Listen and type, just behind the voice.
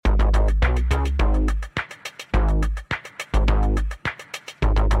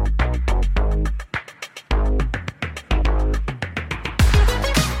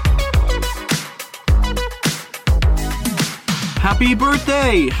Happy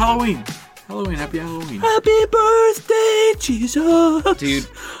birthday! Halloween, happy Halloween. Happy birthday, Jesus! Dude,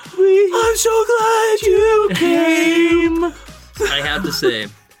 I'm so glad you came! I have to say,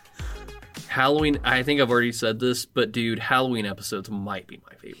 Halloween, I think I've already said this, but dude, Halloween episodes might be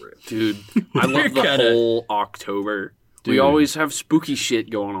my favorite. Dude, I love the whole October. Dude. We always have spooky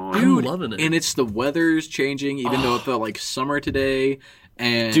shit going on. I'm loving it. And it's the weather's changing, even though it felt like summer today.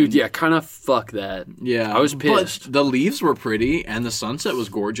 And dude, yeah, kind of fuck that. Yeah. I was pissed. But the leaves were pretty, and the sunset was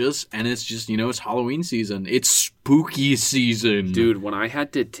gorgeous, and it's just, it's Halloween season. It's spooky season. Dude, when I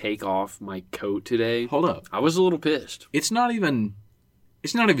had to take off my coat today... Hold up. I was a little pissed. It's not even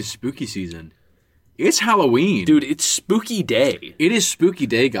spooky season. It's Halloween. Dude, it's spooky day. It is spooky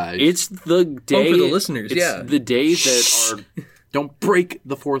day, guys. It's the day... Oh, for the listeners, it's the day that are... Don't break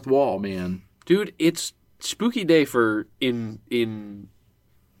the fourth wall, man. Dude, it's spooky day for... in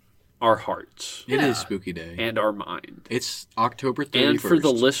our hearts. It is spooky day. And our mind. It's October 31st. And for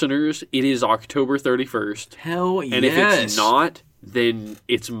the listeners, it is October 31st. Hell yes. And if it's not, then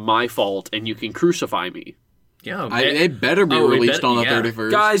it's my fault and you can crucify me. Yeah. It better be released on the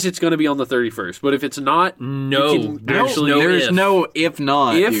 31st. Guys, it's going to be on the 31st. But if it's not, there's no if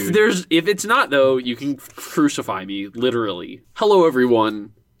not. If it's not, though, you can crucify me, literally. Hello,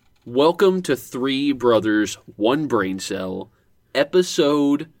 everyone. Welcome to Three Brothers One Braincell,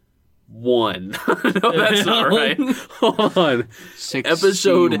 episode 1. No, that's not right. Hold on.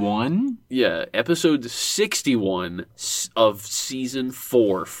 61? Yeah, episode 61 of season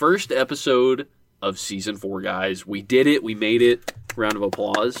 4. First episode of season 4, guys. We did it. We made it. Round of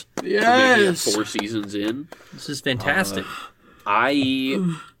applause. Yes. For making it 4 seasons in. This is fantastic.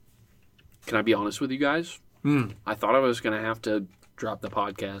 Can I be honest with you guys? I thought I was going to have to drop the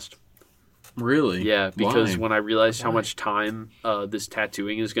podcast. Really? Yeah, because when I realized how much time this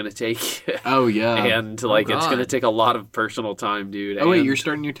tattooing is going to take. Oh, yeah. And it's going to take a lot of personal time, dude. Oh, wait, you're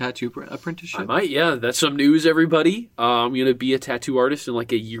starting your tattoo apprenticeship? I might, yeah. That's some news, everybody. I'm going to be a tattoo artist in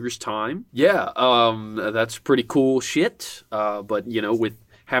like a year's time. Yeah, that's pretty cool shit. But, with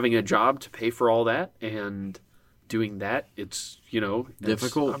having a job to pay for all that and doing that, it's,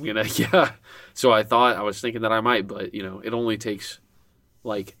 difficult. I'm going to, yeah. So I was thinking that I might, but, it only takes...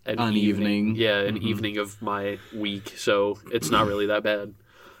 like an evening. Yeah, an evening of my week, so it's not really that bad.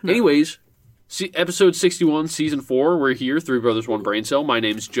 Anyways, episode 61, season 4, we're here, Three Brothers One Braincell. My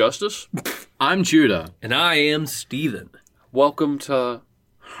name's Justice. I'm Judah. And I am Steven. Welcome to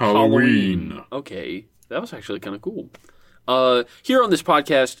Halloween. Okay, that was actually kind of cool. Here on this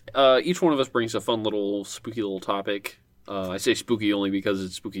podcast, each one of us brings a fun little, spooky little topic. I say spooky only because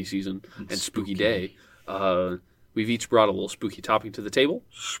it's spooky season and spooky day. We've each brought a little spooky topic to the table,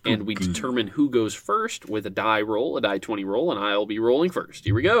 and we determine who goes first with a die 20 roll, and I'll be rolling first.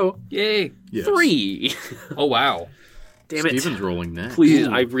 Here we go. Yay. Yes. 3. Oh, wow. Damn it. Steven's rolling next. Please,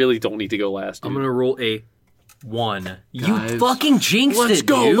 I really don't need to go last, dude. I'm going to roll a 1. Guys, you fucking jinxed it,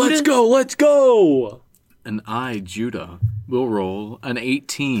 dude. Let's go. And I, Judah, will roll an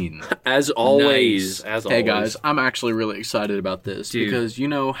 18. As always. Nice. Hey, guys, I'm actually really excited about this, dude. Because you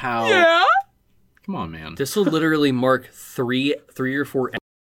know how... Yeah? Come on, man. This will literally mark three or four in a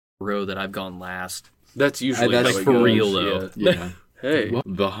row that I've gone last. That's usually that's how it for goes. real, though. Yeah. Hey. Well,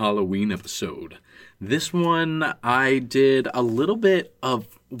 the Halloween episode. This one, I did a little bit of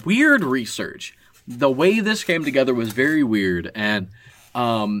weird research. The way this came together was very weird. And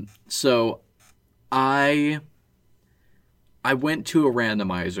so I went to a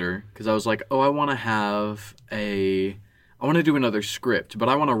randomizer because I was like, I want to do another script, but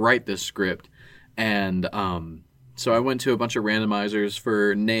I want to write this script. And so I went to a bunch of randomizers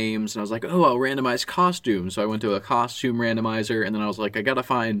for names, and I was like, I'll randomize costumes. So I went to a costume randomizer, and then I was like, I got to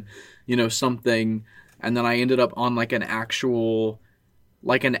find, something. And then I ended up on like an actual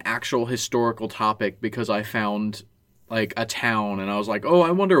historical topic because I found like a town, and I was like,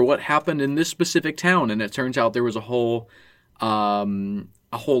 I wonder what happened in this specific town. And it turns out there was a whole legend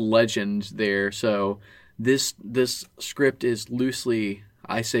there. So this script is very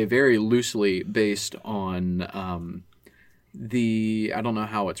loosely based on I don't know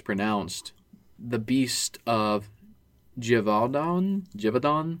how it's pronounced, the Beast of Gévaudan.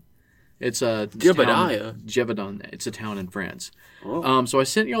 It's a Gévaudan. It's a town in France. Oh. So I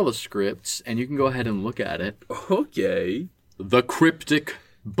sent you all the scripts, and you can go ahead and look at it. Okay. The Cryptic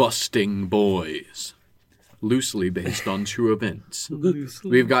Busting Boys. Loosely based on true events.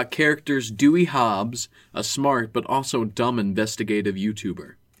 We've got characters Dewey Hobbs, a smart but also dumb investigative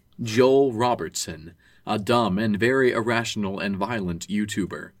YouTuber. Joel Robertson, a dumb and very irrational and violent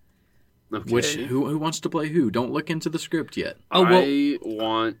YouTuber. Okay. Who wants to play who? Don't look into the script yet. Oh, well, I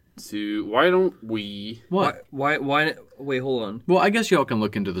want to. Why don't we? What? why? Wait, hold on. Well, I guess y'all can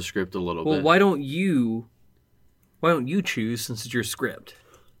look into the script a little Well, bit. why don't you choose since it's your script?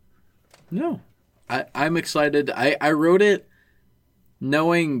 No. I'm excited. I wrote it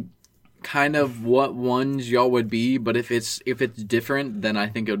knowing kind of what ones y'all would be, but if it's different, then I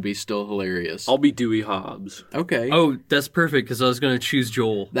think it would be still hilarious. I'll be Dewey Hobbs. Okay. Oh, that's perfect because I was going to choose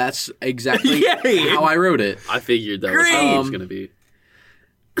Joel. That's exactly Yay! how I wrote it. I figured that was how it was going to be.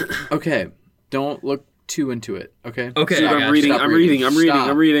 Okay. Don't look too into it, okay? Okay, Dude, I I'm got reading. you. Stop I'm reading. I'm reading. Stop.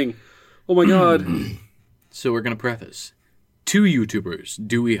 I'm reading. Oh my god. So we're going to preface. Two YouTubers,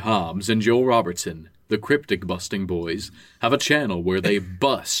 Dewey Hobbs and Joel Robertson, the Cryptic Busting Boys, have a channel where they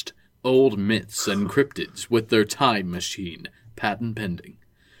bust old myths and cryptids with their time machine, patent pending.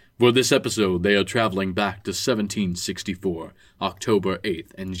 For this episode, they are traveling back to 1764, October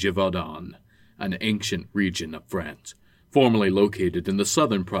 8th in Gévaudan, an ancient region of France, formerly located in the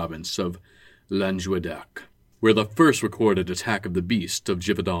southern province of Languedoc, where the first recorded attack of the beast of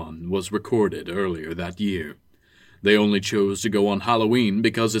Gévaudan was recorded earlier that year. They only chose to go on Halloween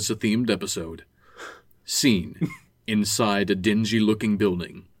because it's a themed episode. Scene: inside a dingy-looking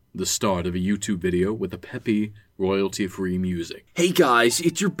building. The start of a YouTube video with a peppy, royalty-free music. Hey guys,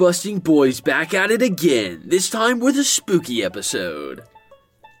 it's your busting boys back at it again. This time with a spooky episode.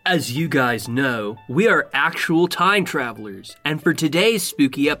 As you guys know, we are actual time travelers, and for today's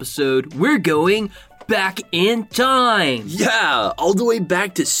spooky episode, we're going back in time. Yeah, all the way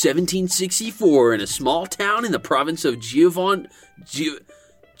back to 1764 in a small town in the province of Gévaudan,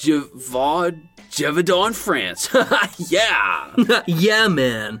 France. Yeah. Yeah,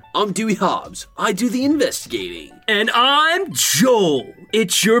 man. I'm Dewey Hobbs. I do the investigating. And I'm Joel.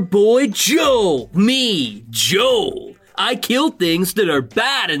 It's your boy Joel. Me, Joel. I kill things that are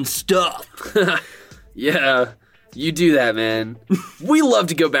bad and stuff. Yeah, you do that, man. We love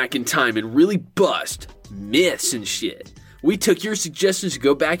to go back in time and really bust myths and shit. We took your suggestions to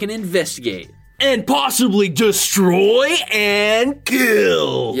go back and investigate. And possibly destroy and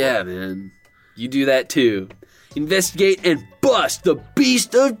kill. Yeah, man. You do that too. Investigate and bust the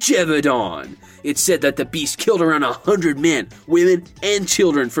Beast of Gévaudan. It's said that the beast killed around 100 men, women, and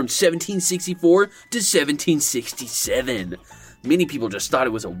children from 1764 to 1767. Many people just thought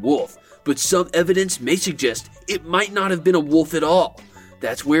it was a wolf, but some evidence may suggest it might not have been a wolf at all.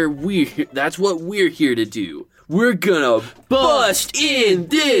 That's what we're here to do. We're gonna bust in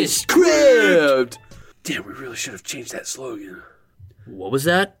this crypt! Damn, we really should have changed that slogan. What was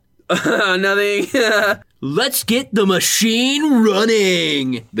that? Nothing. Let's get the machine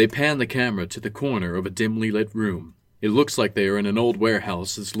running. They pan the camera to the corner of a dimly lit room. It looks like they are in an old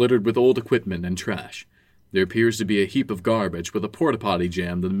warehouse that's littered with old equipment and trash. There appears to be a heap of garbage with a porta-potty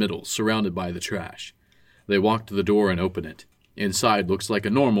jammed in the middle, surrounded by the trash. They walk to the door and open it. Inside looks like a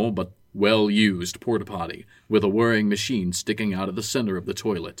normal but well-used porta-potty, with a whirring machine sticking out of the center of the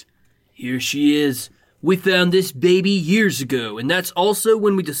toilet. Here she is. We found this baby years ago, and that's also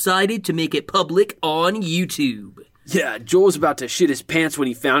when we decided to make it public on YouTube. Yeah, Joel was about to shit his pants when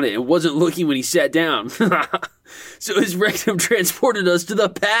he found it and wasn't looking when he sat down. So his rectum transported us to the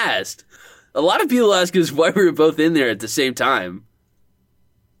past. A lot of people ask us why we were both in there at the same time.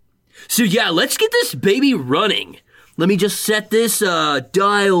 So yeah, let's get this baby running. Let me just set this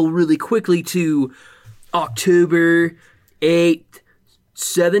dial really quickly to October 8th,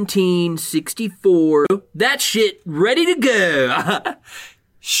 1764. That shit ready to go.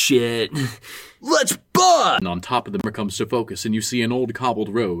 Shit. Let's bust! And on top of them comes to focus, and you see an old cobbled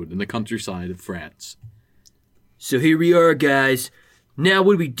road in the countryside of France. So here we are, guys. Now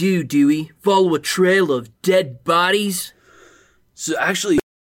what do we do, Dewey? Follow a trail of dead bodies? So actually,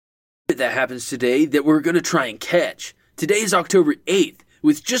 that happens today that we're going to try and catch. Today is October 8th,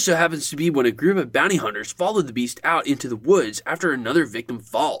 which just so happens to be when a group of bounty hunters followed the beast out into the woods after another victim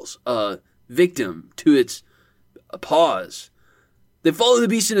falls. Victim to its paws. They follow the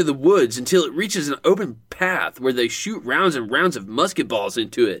beast into the woods until it reaches an open path where they shoot rounds and rounds of musket balls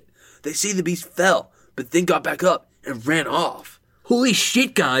into it. They say the beast fell, but then got back up and ran off. Holy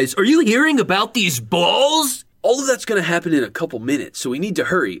shit, guys. Are you hearing about these balls? All of that's going to happen in a couple minutes, so we need to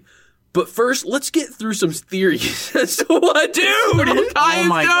hurry. But first, let's get through some theories as to what dude. Oh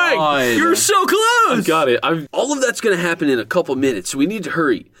my god. You're so close. Got it. All of that's going to happen in a couple minutes, so we need to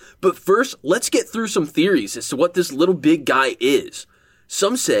hurry. But first, let's get through some theories as to what this little big guy is.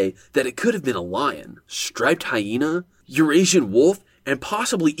 Some say that it could have been a lion, striped hyena, Eurasian wolf, and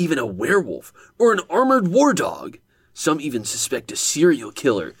possibly even a werewolf or an armored war dog. Some even suspect a serial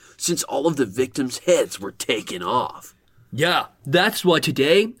killer, since all of the victims' heads were taken off. Yeah, that's why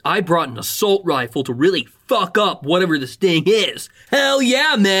today I brought an assault rifle to really fuck up whatever this thing is. Hell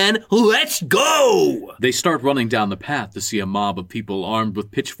yeah, man! Let's go! They start running down the path to see a mob of people armed with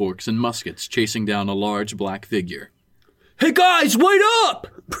pitchforks and muskets chasing down a large black figure. Hey guys, wait up!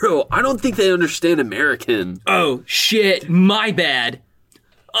 Bro, I don't think they understand American. Oh, shit, my bad.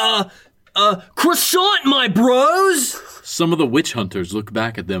 Croissant, my bros! Some of the witch hunters look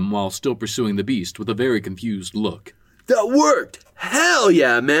back at them while still pursuing the beast with a very confused look. That worked! Hell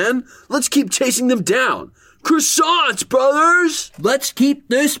yeah, man! Let's keep chasing them down! Croissants, brothers! Let's keep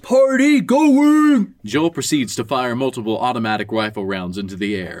this party going! Joel proceeds to fire multiple automatic rifle rounds into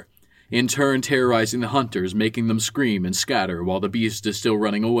the air, in turn terrorizing the hunters, making them scream and scatter while the beast is still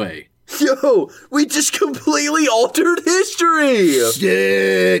running away. Yo, we just completely altered history!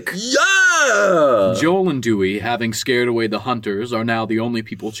 Sick! Yeah! Joel and Dewey, having scared away the hunters, are now the only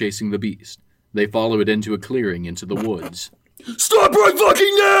people chasing the beast. They follow it into a clearing into the woods. Stop right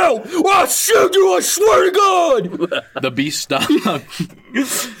fucking now! I'll shoot you, I swear to God! The beast stops.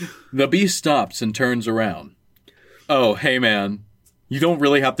 The beast stops and turns around. Oh, hey man. You don't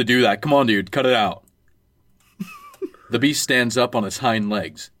really have to do that. Come on, dude. Cut it out. The beast stands up on its hind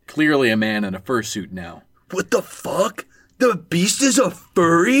legs. Clearly a man in a fursuit now. What the fuck? The beast is a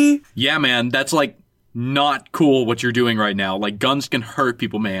furry? Yeah, man. That's like not cool what you're doing right now. Like, guns can hurt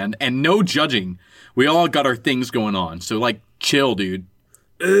people, man. And no judging. We all got our things going on. So, like, chill, dude.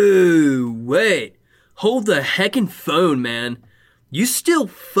 Ooh, wait. Hold the heckin' phone, man. You still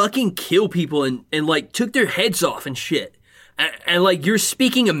fucking kill people and like, took their heads off and shit. And like, you're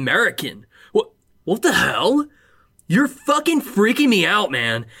speaking American. What the hell? You're fucking freaking me out,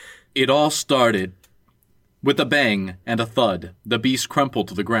 man. It all started with a bang and a thud. The beast crumpled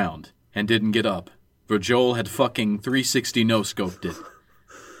to the ground and didn't get up. For Joel had fucking 360 no-scoped it.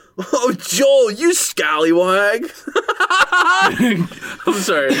 Oh, Joel, you scallywag. I'm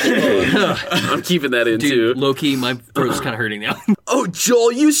sorry. I'm keeping that in, Dude, too. low-key, my throat's kind of hurting now. Oh,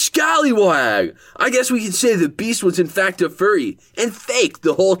 Joel, you scallywag. I guess we can say the beast was in fact a furry and fake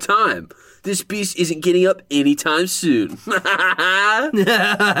the whole time. This beast isn't getting up anytime soon. Hey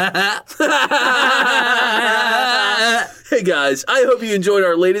guys, I hope you enjoyed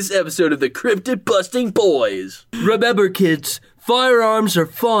our latest episode of the Cryptic Busting Boys. Remember, kids, firearms are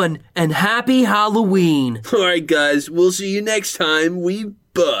fun, and happy Halloween. Alright guys, we'll see you next time we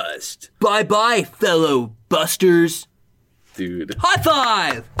bust. Bye-bye, fellow busters. Dude. High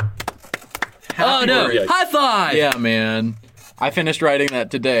five! Oh no, birthday. high five! Yeah, man. I finished writing that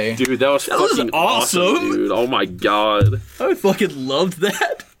today. Dude, that was fucking awesome, dude. Oh my god. I fucking loved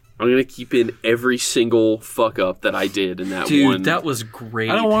that. I'm gonna keep in every single fuck up that I did in that Dude, one. that was great.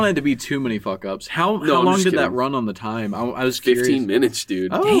 I don't want it to be too many fuck ups. How I'm long just did that kidding. run on the time? I was 15 curious. minutes,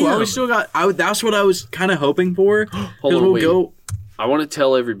 dude. Oh, Damn. we still got. That's what I was kind of hoping for. Hold on, we'll wait. go. I want to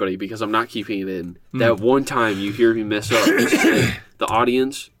tell everybody, because I'm not keeping it in, that one time you hear me mess up, the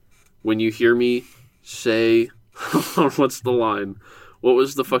audience, when you hear me say, what's the line? What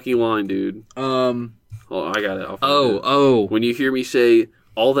was the fucking line, dude? Oh, I got it. I'll find it. When you hear me say,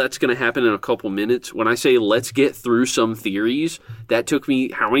 all that's going to happen in a couple minutes, when I say, let's get through some theories, that took me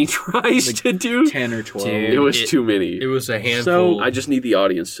how many tries to do? 10 or 12. Dude. It was too many. It was a handful. I just need the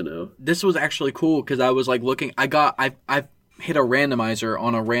audience to know. This was actually cool because I was like looking. I hit a randomizer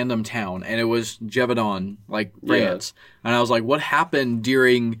on a random town, and it was Gévaudan, like France. And I was like, what happened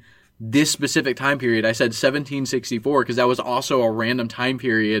during this specific time period? I said 1764 because that was also a random time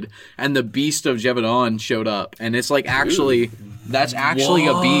period, and the beast of Gévaudan showed up, and it's like actually that's actually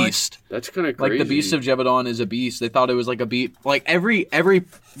a beast. That's kind of crazy. Like the beast of Gévaudan is a beast. They thought it was like a beast. Like every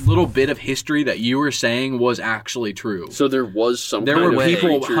little bit of history that you were saying was actually true. So there was some There kind were of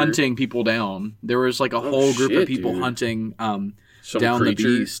people creature. hunting people down. There was like a whole group of shit, people dude. hunting Some down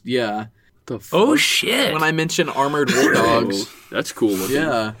creature? the beast. Yeah. The fuck? Oh shit! When I mentioned armored war dogs. That's cool looking.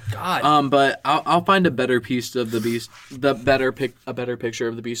 Yeah. God. But I'll find a better piece of the beast, a better picture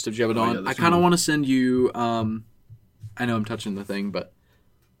of the beast of Gévaudan. yeah, I kind of want to send you. I know I'm touching the thing, but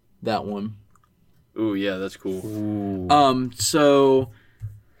that one. Ooh, yeah, that's cool. So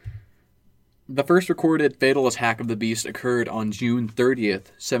the first recorded fatal attack of the beast occurred on June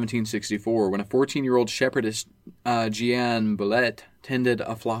 30th, 1764, when a 14-year-old shepherdess, Jeanne Bolette, tended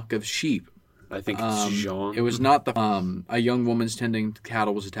a flock of sheep. I think it's Jean. It was not a young woman's tending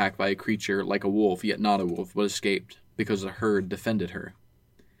cattle was attacked by a creature like a wolf, yet not a wolf, but escaped because the herd defended her.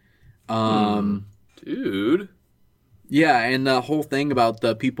 Dude. Yeah, and the whole thing about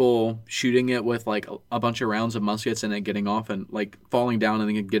the people shooting it with like a bunch of rounds of muskets and then getting off and like falling down and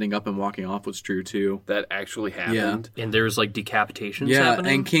then getting up and walking off was true too. That actually happened. And there was like decapitations Yeah,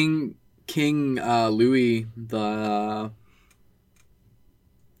 happening. and King Louis the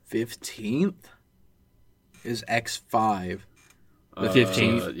XV is X5. The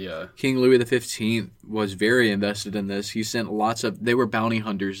 15th. Yeah. King Louis XV was very invested in this. He sent they were bounty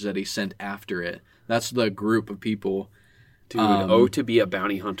hunters that he sent after it. That's the group of people. Dude, to be a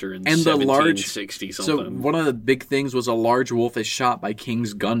bounty hunter in 1760 something. So one of the big things was a large wolf is shot by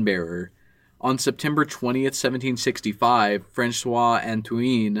King's gunbearer. On September 20th, 1765, Francois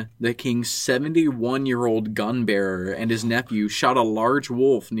Antoine, the king's 71-year-old gunbearer, and his nephew shot a large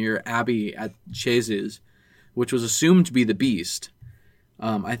wolf near Abbey at Chazes, which was assumed to be the beast.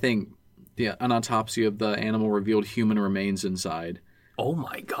 I think an autopsy of the animal revealed human remains inside. Oh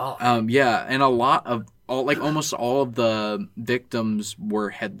my god. Yeah, and almost all of the victims were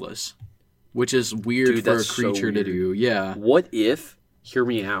headless, which is weird Dude, for a that's so creature to weird. do. Yeah. What if, hear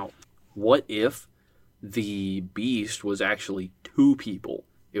me out, what if the beast was actually two people?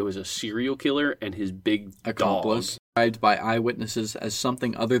 It was a serial killer and his big Accomplice. dog. Described by eyewitnesses as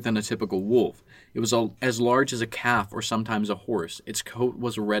something other than a typical wolf. It was as large as a calf or sometimes a horse. Its coat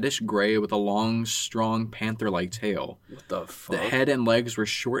was reddish gray with a long, strong, panther-like tail. What the fuck? The head and legs were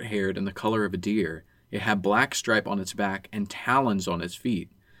short-haired and the color of a deer. It had black stripe on its back and talons on its feet.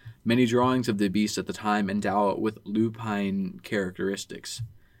 Many drawings of the beast at the time endow it with lupine characteristics.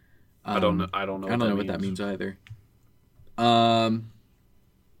 I don't know. I don't know what that means either. Dude,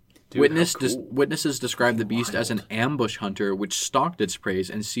 Witnesses described the beast as an ambush hunter which stalked its prey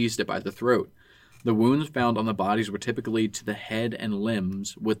and seized it by the throat. The wounds found on the bodies were typically to the head and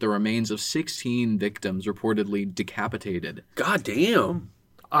limbs, with the remains of 16 victims reportedly decapitated. God damn.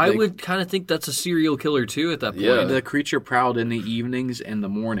 I would kind of think that's a serial killer too at that point. Yeah. The creature prowled in the evenings and the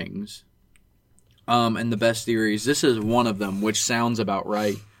mornings. And the best theories, this is one of them, which sounds about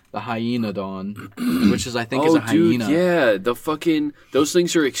right. The hyenodon, which is I think is a hyena. Dude, yeah, those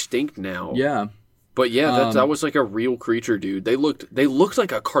things are extinct now. Yeah. But yeah, that was like a real creature, dude. They looked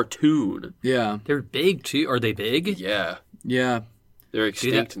like a cartoon. Yeah. They're big too. Are they big? Yeah. Yeah. They're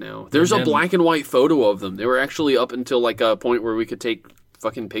extinct now. There's a black and white photo of them. They were actually up until like a point where we could take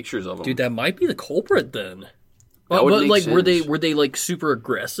fucking pictures of them. Dude, that might be the culprit then. That would make like sense. were they like super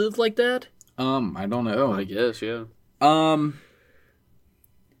aggressive like that? I don't know. I guess, yeah.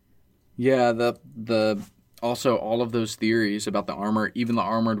 Yeah, the also all of those theories about the armor, even the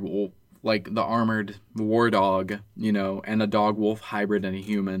armored wolf, like the armored war dog, and a dog wolf hybrid and a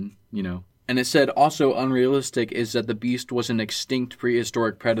human, And it said also unrealistic is that the beast was an extinct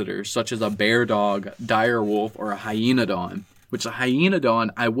prehistoric predator, such as a bear dog, dire wolf, or a hyenodon. Which a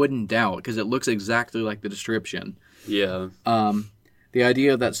hyenodon I wouldn't doubt because it looks exactly like the description. Yeah. The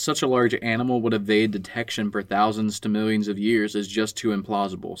idea that such a large animal would evade detection for thousands to millions of years is just too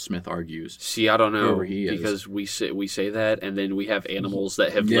implausible, Smith argues. See, I don't know, Whoever he is. because we say that, and then we have animals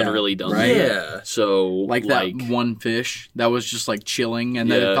that have literally done right? that. Yeah. So, Like that one fish that was just like chilling, and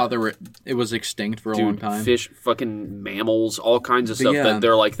then it thought it was extinct for a long time. Fish, fucking mammals, all kinds of stuff yeah. that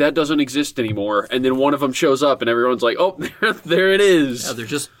they're like, that doesn't exist anymore. And then one of them shows up, and everyone's like, oh, there it is. Yeah, they're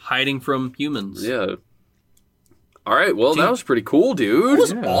just hiding from humans. Yeah. All right, well, that was pretty cool, dude. It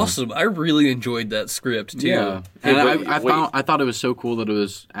was awesome. I really enjoyed that script too. Yeah, Hey, and wait. I thought it was so cool that it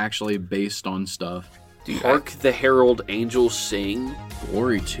was actually based on stuff. Hark the Herald Angels Sing,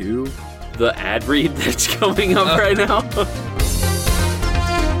 Glory 2. the ad read that's coming up right now.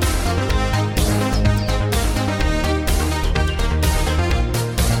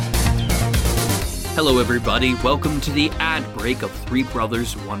 Hello, everybody. Welcome to the ad break of Three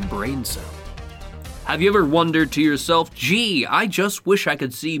Brothers One Braincell. Have you ever wondered to yourself, gee, I just wish I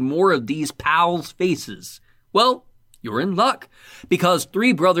could see more of these pals' faces? Well, you're in luck, because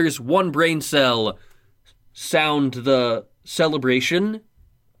Three Brothers One Braincell sound the celebration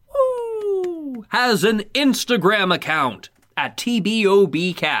has an Instagram account at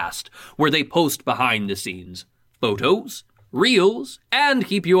TBOB Cast, where they post behind the scenes photos, reels, and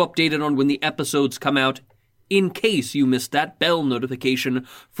keep you updated on when the episodes come out in case you missed that bell notification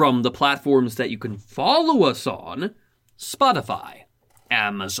from the platforms that you can follow us on: Spotify,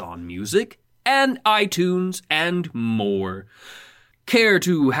 Amazon Music, and iTunes, and more. Care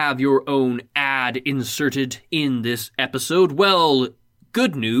to have your own ad inserted in this episode? Well,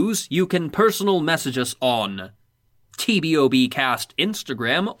 good news, you can personal message us on TBOBcast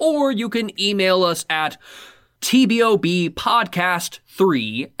Instagram, or you can email us at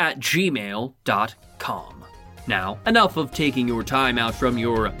tbobpodcast3@gmail.com. Now, enough of taking your time out from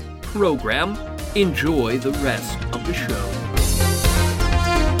your program. Enjoy the rest of the show.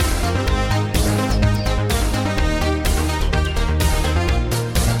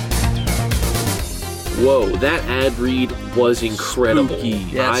 Whoa, that ad read was incredible. Spooky.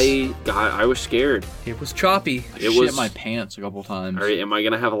 Yes. I was scared. It was choppy. It Shit was. my pants a couple times. All right, am I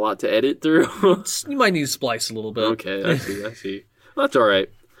gonna have a lot to edit through? You might need to splice a little bit. Okay, I see. That's all right.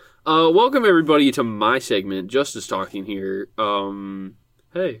 Welcome everybody to my segment, Justice Talking here.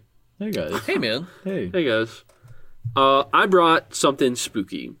 Hey Hey guys. Hey, man. Hey. guys. I brought something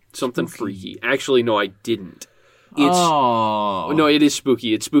spooky, something freaky. Actually, no, I didn't. It's no, it is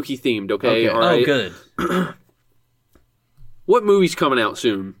spooky. It's spooky themed. Okay, all right. Oh, good. What movie's coming out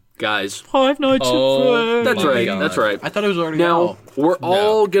soon, guys? Five Nights at Freddy's. That's my right. God. That's right. I thought it was already Now out. we're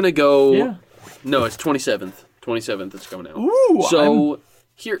all gonna go. Yeah. No, it's 27th. 27th. It's coming out. Ooh, So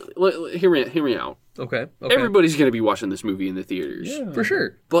hear me out. Okay. Everybody's gonna be watching this movie in the theaters. For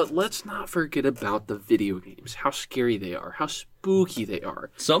sure. But let's not forget about the video games. How scary they are. How spooky they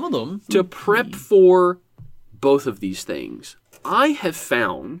are. Some of them. To prep for both of these things, I have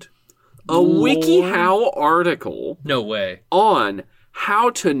found a Wiki Hw article No way. on how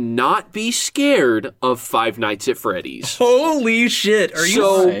to not be scared of Five Nights at Freddy's. Holy shit. Are you...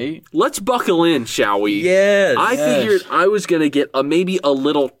 So Right. let's buckle in, shall we? Yes. I figured I was going to get maybe a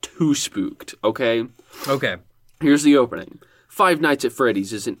little too spooked, okay? Okay. Here's the opening. Five Nights at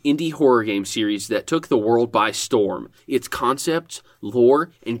Freddy's is an indie horror game series that took the world by storm. Its concepts,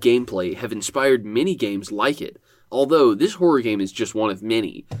 lore, and gameplay have inspired many games like it. Although this horror game is just one of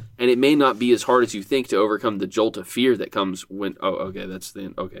many, and it may not be as hard as you think to overcome the jolt of fear that comes when... Oh, okay, that's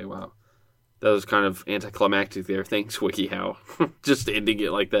the... Okay, wow. That was kind of anticlimactic there. Thanks, Wiki Hw. Just ending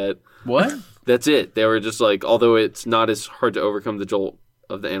it like that. What? That's it. They were just like, although it's not as hard to overcome the jolt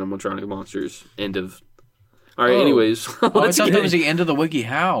of the animatronic monsters. End of... All right, anyways. I Let's thought get... that was the end of the Wiki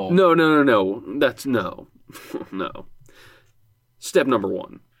How. No. That's no. No. Step number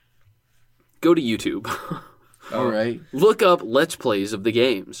 1. Go to YouTube. All right. Look up Let's Plays of the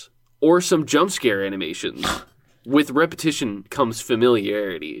games. Or some jump scare animations. With repetition comes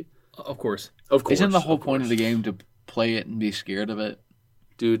familiarity. Of course. Of course. Isn't the whole point of the game to play it and be scared of it?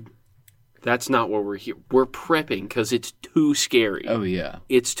 Dude, that's not what we're here. We're prepping because it's too scary. Oh, yeah.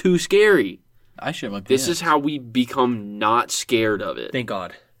 It's too scary. I shit my pants. This is how we become not scared of it. Thank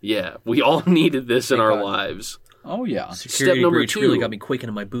God. Yeah, we all needed this in our God. lives. Oh, yeah. Security number breach 2. really got me quaking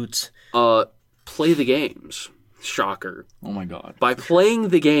in my boots. Play the games. Shocker. Oh, my God. By playing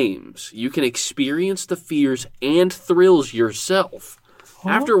the games, you can experience the fears and thrills yourself.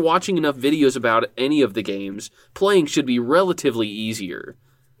 After watching enough videos about any of the games, playing should be relatively easier.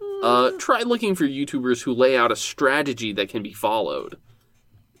 Try looking for YouTubers who lay out a strategy that can be followed.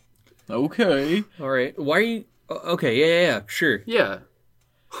 Okay. All right. Why are you... Okay, yeah, sure. Yeah.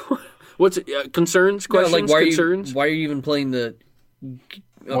 What's concerns? Questions? No, like, why concerns? why are you even playing the...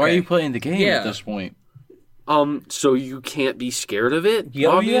 Why are you playing the game Yeah. at this point? So you can't be scared of it? Yeah,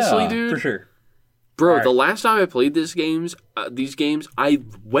 obviously, yeah, dude. For sure. Bro, Alright. the last time I played these games, I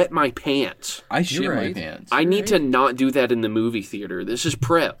wet my pants. I shit my right. pants. I need to not do that in the movie theater. This is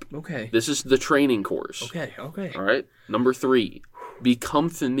prep. Okay. This is the training course. Okay. All right. Number 3, become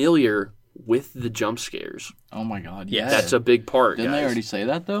familiar with the jump scares. Oh, my God. Yeah. Yes. That's a big part, Didn't guys. they already say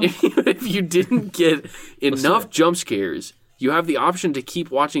that, though? If you didn't get enough jump scares, you have the option to keep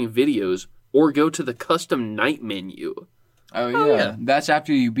watching videos or go to the custom night menu. Oh, yeah. yeah. That's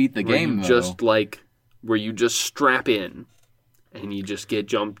after you beat the Where game, you though. where you just strap in and you just get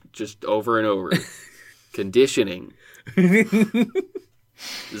jumped just over and over. Conditioning.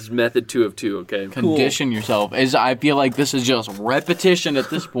 This is method 2 of 2, okay? Condition yourself. I feel like this is just repetition at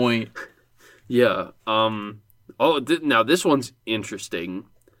this point. Yeah. Now this one's interesting.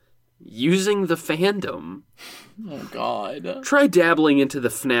 Using the fandom. Oh, God. Try dabbling into the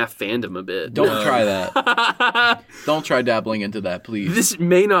FNAF fandom a bit. Don't try that. Don't try dabbling into that, please. This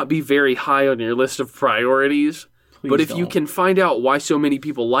may not be very high on your list of priorities, but if you don't. can find out why so many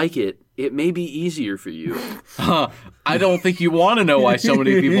people like it, it may be easier for you. I don't think you want to know why so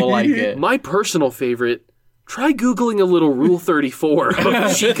many people like it. My personal favorite, try Googling a little Rule 34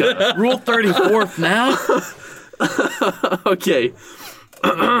 of Chica. Rule 34th now? Okay.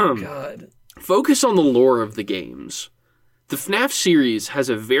 God. Focus on the lore of the games. The FNAF series has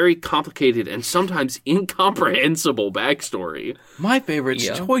a very complicated and sometimes incomprehensible backstory. My favorite's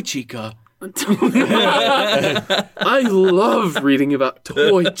Yeah. Toy Chica. I love reading about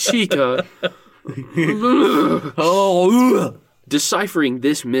Toy Chica. Oh, Deciphering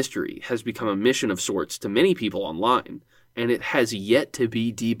this mystery has become a mission of sorts to many people online, and it has yet to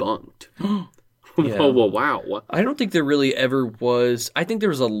be debunked. Yeah. Whoa, wow. What? I don't think there really ever was. I think there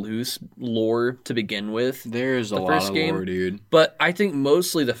was a loose lore to begin with. There's a lot first of game, lore, dude. But I think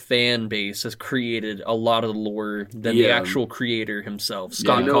mostly the fan base has created a lot of the lore than the actual creator himself.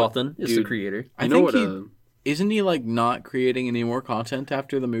 Scott Cawthon is the creator. I think isn't he like not creating any more content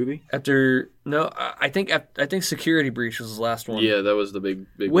after the movie? I think Security Breach was his last one. Yeah, that was the big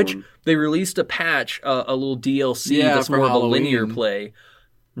Which one. they released a patch, a little DLC that's for more of a Halloween. linear play.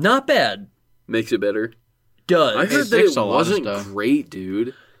 Not bad. Makes it better. Does. I heard that fixed it a lot of wasn't stuff. great,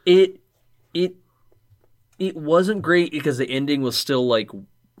 dude. It wasn't great because the ending was still like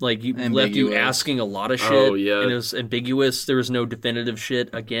you left you asking a lot of shit. Oh, yeah. And it was ambiguous. There was no definitive shit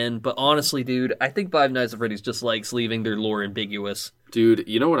again. But honestly, dude, I think Five Nights at Freddy's just likes leaving their lore ambiguous. Dude,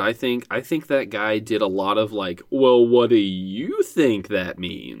 you know what I think? I think that guy did a lot of like, well, what do you think that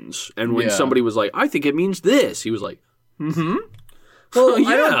means? And when somebody was like, I think it means this, he was like, Well, yeah.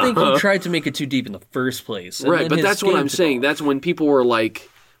 I don't think he tried to make it too deep in the first place. And right, then but his that's what game I'm took saying. off. That's when people were like,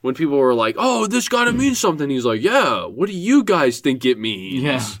 oh, this gotta mean something. He's like, yeah, what do you guys think it means?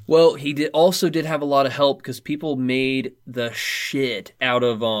 Yeah. Well, he did have a lot of help because people made the shit out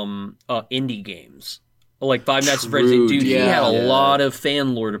of indie games. Like Five Nights at Freddy's. Dude, he had a lot of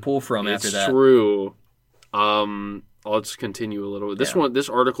fan lore to pull from after that. It's true. Let's continue a little. This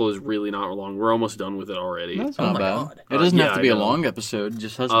article is really not long. We're almost done with it already. That's not my bad. God. It doesn't have yeah, to be I a know. long episode. It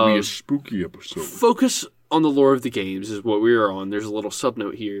just has to be a spooky episode. Focus on the lore of the games is what we are on. There's a little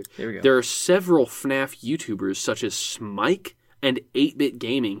subnote here. There we go. There are several FNAF YouTubers such as Smike and 8-Bit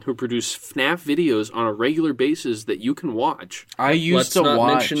Gaming who produce FNAF videos on a regular basis that you can watch. I used Let's to not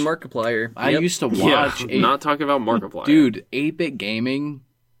watch. mention Markiplier. I Yep. used to watch. Not talking about Markiplier. Dude, 8-Bit Gaming.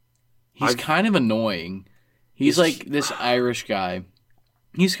 He's kind of annoying. He's like this Irish guy.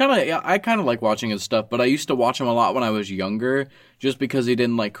 He's kind of. I kind of like watching his stuff, but I used to watch him a lot when I was younger, just because he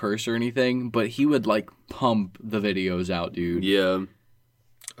didn't like curse or anything. But he would like pump the videos out, dude. Yeah.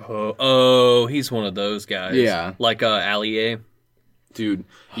 Oh, he's one of those guys. Yeah. Like Allier. Dude,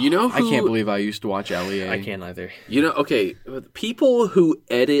 you know who... I can't believe I used to watch LEA. I can't either. You know, okay, people who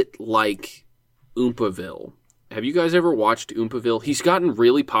edit like Oompaville. Have you guys ever watched Oompaville? He's gotten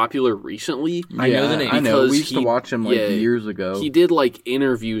really popular recently. I know the name. I know. because We used to watch him like yeah, years ago. He did like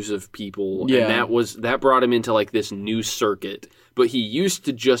interviews of people, Yeah. and that brought him into like this new circuit. But he used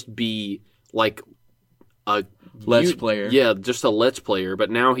to just be like a Let's player. Yeah, just a Let's Player. But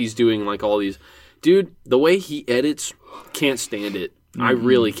now he's doing like all these. Dude, the way he edits, can't stand it. I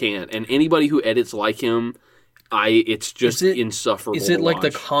really can't. And anybody who edits like him, it's just insufferable. Is it to like the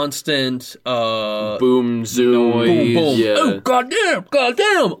watch. constant boom, zoom, boom, boom? Yeah. Oh, goddamn!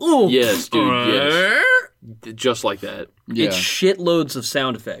 Oh, Yes, dude. Yes. Just like that. Yeah. It's shitloads of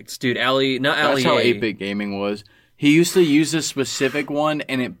sound effects, dude. That's how 8-Bit Gaming was. He used to use this specific one,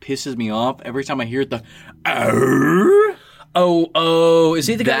 and it pisses me off every time I hear it. Oh, is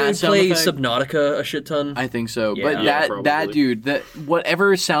he the guy That who sound plays effect? Subnautica a shit ton? I think so. Yeah. But Yeah, that probably. dude, that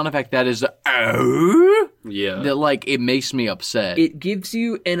whatever sound effect that is, Yeah. that like it makes me upset. It gives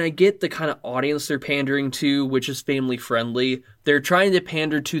you, and I get the kind of audience they're pandering to, which is family friendly. They're trying to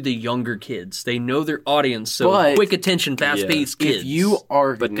pander to the younger kids. They know their audience, so But- quick attention, fast-paced kids. If you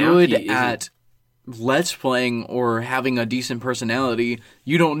are But now good he isn't. at let's playing or having a decent personality,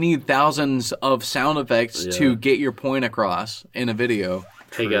 you don't need thousands of sound effects to get your point across in a video.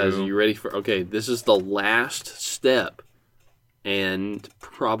 Hey guys, are you ready for... Okay, this is the last step, and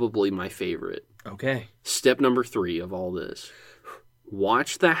probably my favorite. Okay. Step number 3 of all this.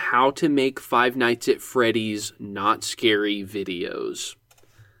 Watch the How to Make Five Nights at Freddy's Not Scary videos.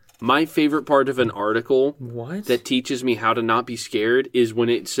 My favorite part of an article What? that teaches me how to not be scared is when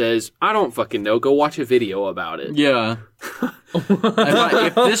it says, I don't fucking know, go watch a video about it. Yeah.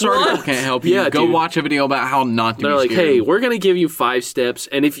 If this article can't help you, Yeah, go dude. watch a video about how not to They're be like, scared. hey, we're going to give you 5 steps,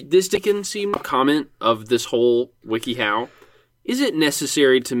 and if this can seem a comment of this whole Wiki How, is it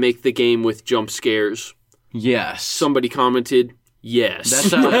necessary to make the game with jump scares? Yes. Somebody commented, yes.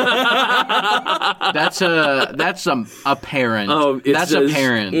 That's a parent. It That's says- a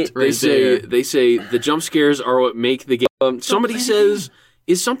parent They right say there. they say the jump scares are what make the game. Somebody says,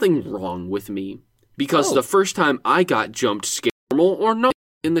 "Is something wrong with me?" Because the first time I got jumped scared, normal or not,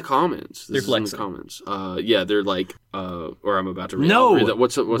 in the comments. This They're is in the flexing. comments. Yeah, they're like, or I'm about to read. No. I'll read that.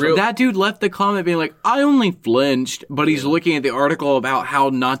 What's That dude left the comment being like, I only flinched, but he's looking at the article about how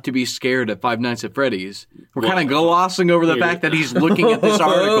not to be scared at Five Nights at Freddy's. We're kind of glossing over the fact that he's looking at this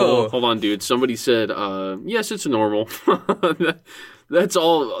article. Hold on, dude. Somebody said, "Yes, it's normal." That's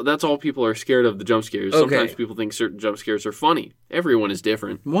all people are scared of, the jump scares. Okay. Sometimes people think certain jump scares are funny. Everyone is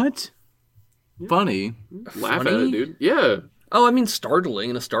different. What? Funny. Laugh at it, dude. Yeah. Oh, I mean startling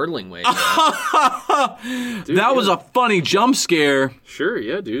in a startling way. Dude, That was a funny jump scare. Sure,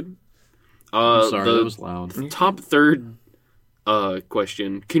 yeah, dude. I'm sorry, that was loud. Top third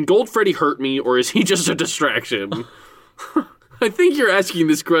question. Can Gold Freddy hurt me, or is he just a distraction? I think you're asking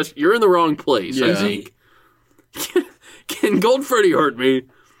this question. You're in the wrong place, I Yeah. think. Can Gold Freddy hurt me?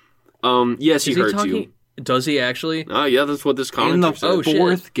 Yes, he hurts you. Does he actually? Yeah, that's what this In the commenter said. shit.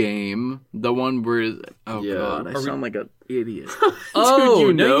 fourth game, the one where Yeah. God, I sound like an idiot. Oh,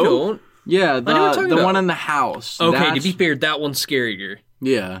 you no, know? you don't. Yeah, know what you're talking the about. one in the house. Okay, to That's- be fair, that one's scarier.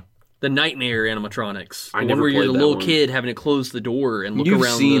 yeah, The nightmare animatronics. I The never one where you're played the that little one. kid having to close the door and look you've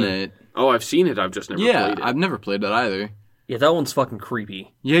around. seen it. Oh, I've seen it. I've just never Yeah, played it. I've never played that either. Yeah, that one's fucking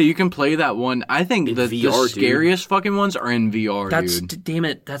creepy. Yeah, you can play that one. I think In the VR, dude. scariest fucking ones are in VR, That's dude. damn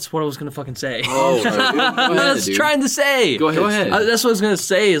it. That's what I was gonna fucking say. Oh, Go I ahead, was dude. trying to say. Go ahead. Go ahead. That's what I was gonna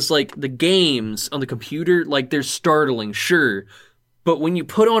say. Is like the games on the computer, like they're startling, sure, but when you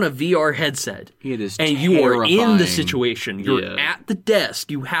put on a VR headset It is and you are in the terrifying. situation, you're Yeah. at the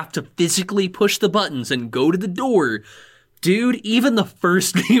desk, you have to physically push the buttons and go to the door. Dude, even the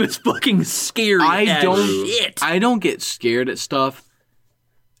first game is fucking scary. as shit. I don't get scared at stuff.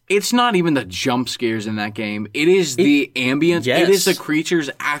 It's not even the jump scares in that game. It is the ambience. yes. It is the creatures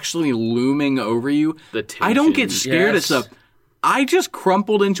actually looming over you. The I don't get tension. scared Yes. at stuff. I just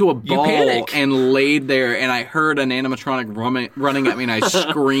crumpled into a ball panic. and laid there, and I heard an animatronic running at me, and I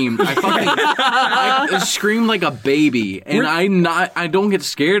screamed. I screamed like a baby, and I don't get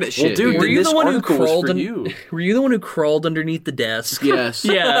scared at shit. dude, Were you This the one who article was crawled? for you. Were you the one who crawled underneath the desk? Yes.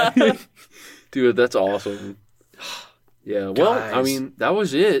 Yeah. Dude, that's awesome. Yeah, well, I Guys. mean, that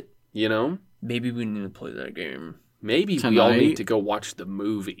was it, you know? Maybe we need to play that game. Maybe we all Tonight. need to go watch the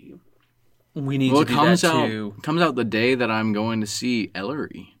movie. We need Well, to it do comes that out too. the day that I'm going to see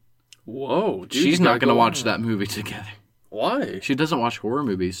Ellery. Whoa, dude. She's you not gotta going to go watch on. that movie together. Why? She doesn't watch horror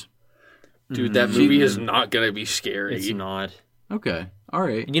movies. Dude, that movie is not going to be scary. It's not. Okay. All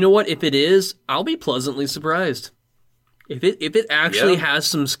right. You know what? If it is, I'll be pleasantly surprised. If it actually Yeah. has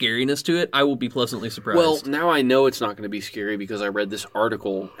some scariness to it, I will be pleasantly surprised. Well, now I know it's not going to be scary because I read this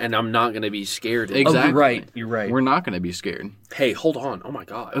article and I'm not going to be scared. Exactly. you're right. You're right. We're not going to be scared. Hey, hold on. Oh my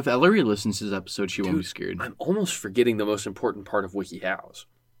god. If Ellery listens to this episode, she won't be scared. I'm almost forgetting the most important part of Wiki Hw's.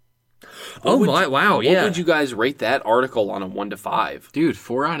 Oh would my! you- Wow! What Yeah. would you guys rate that article on a 1 to 5? Dude,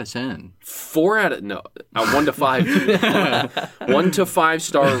 4 out of 10. 4 out of no, a 1 to 5. 1 to 5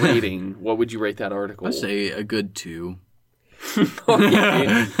 star rating. What would you rate that article? I'd say a good 2.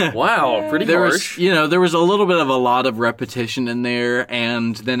 Wow, pretty There harsh. was, there was a little bit of a lot of repetition in there,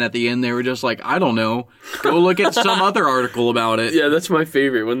 and then at the end they were just like, I don't know, go look at some other article about it. Yeah, that's my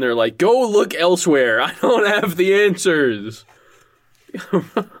favorite when they're like, "Go look elsewhere. I don't have the answers."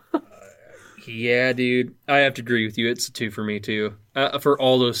 Yeah, dude. I have to agree with you. It's a 2 for me too. For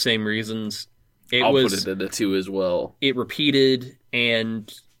all those same reasons. I'll put it at a 2 as well. It repeated,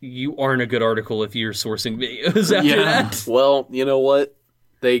 and you aren't a good article if you're sourcing videos after Yeah. that. Well, you know what?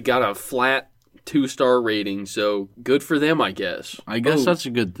 They got a flat 2-star rating, so good for them, I guess. I guess that's a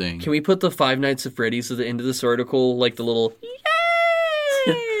good thing. Can we put the Five Nights at Freddy's at the end of this article, like the little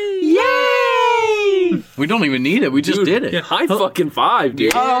We don't even need it. We just did it. High fucking 5,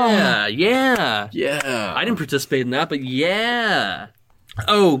 dude. yeah, yeah. Yeah. I didn't participate in that, but yeah.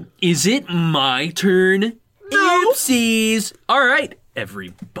 Oh, is it my turn? Oopsies. All right,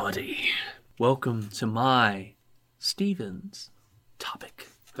 everybody. Welcome to my Stevens topic.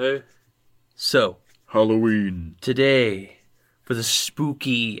 Hey. So, Halloween. today, for the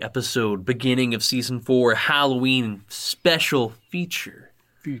spooky episode, beginning of season 4, Halloween special feature,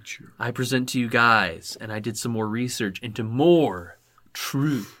 I present to you guys, and I did some more research into more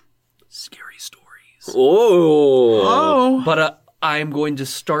true scary stories. Oh. But I'm going to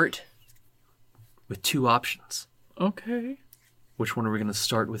start with 2 options. Okay. Which one are we going to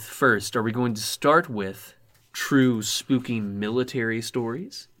start with first? Are we going to start with true spooky military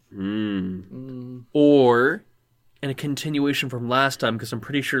stories? Or, in a continuation from last time, because I'm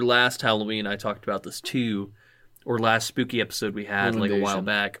pretty sure last Halloween I talked about this too, or last spooky episode we had Home like a while invasion.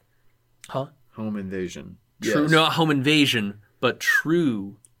 back. Huh? Home invasion. True, Yes. not home invasion, but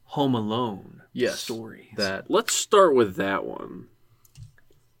true Home Alone Yes. stories. That. Let's start with that one.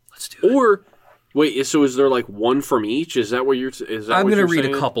 Let's do it. Or, wait, so is there like one from each? Is that what you're is that I'm what going to you're read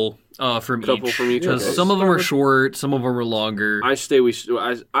saying? a couple from Couple each. from each, Because okay. some of them are short, some of them are longer. I stay we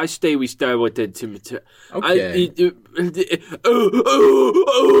start with the Okay.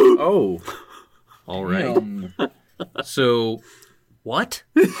 oh. Oh. All right. So, what?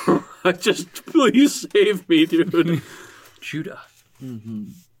 Just please save me, dude. Judah.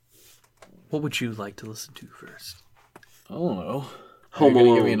 What would you like to listen to first? I don't know. Home Are you gonna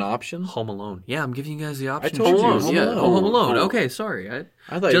Alone. give me an option? Home Alone. Yeah, I'm giving you guys the option. told you, choose. Home Yeah, Alone. Home Alone. Home Alone. Okay, sorry.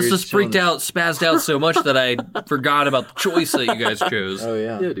 I thought Just you were as freaked telling- out, spazzed out so much that I forgot about the choice that you guys chose. Oh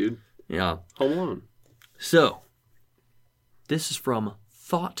yeah. Yeah, dude. Yeah. Home Alone. So, this is from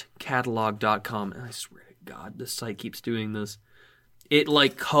thoughtcatalog.com. And I swear to God, this site keeps doing this. It,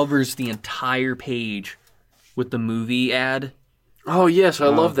 like, covers the entire page with the movie ad. Oh, yes, I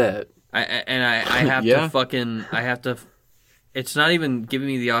love that. I have Yeah. to fucking... I have to... It's not even giving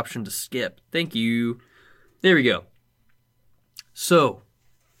me the option to skip. Thank you. There we go. So,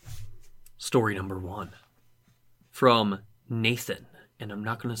 story number 1. From Nathan. And I'm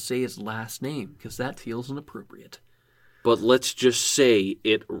not going to say his last name, because that feels inappropriate. But let's just say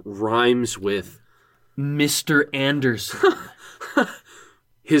it rhymes with... Mr. Anderson.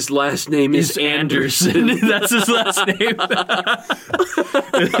 His last name is Anderson. That's his last name.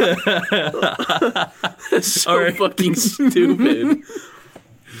 That's so fucking stupid.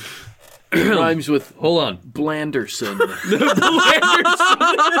 It rhymes with Hold on. Blanderson.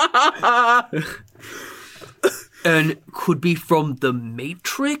 And could be from The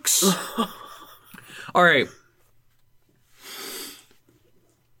Matrix? All right.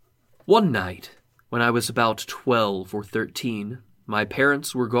 One night, when I was about 12 or 13, my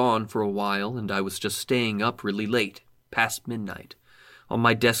parents were gone for a while and I was just staying up really late, past midnight, on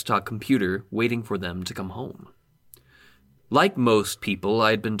my desktop computer waiting for them to come home. Like most people,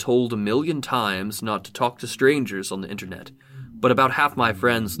 I had been told a million times not to talk to strangers on the internet, but about half my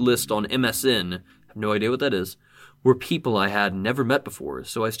friends' list on MSN, have no idea what that is, were people I had never met before,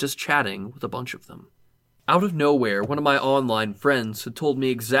 so I was just chatting with a bunch of them. Out of nowhere, one of my online friends had told me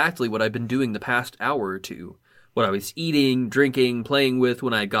exactly what I'd been doing the past hour or two, what I was eating, drinking, playing with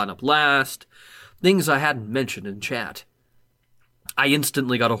when I had gotten up last, things I hadn't mentioned in chat. I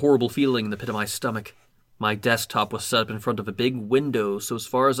instantly got a horrible feeling in the pit of my stomach. My desktop was set up in front of a big window, so as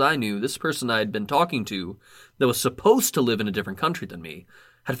far as I knew, this person I had been talking to, that was supposed to live in a different country than me,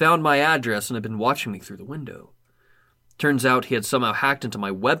 had found my address and had been watching me through the window. Turns out he had somehow hacked into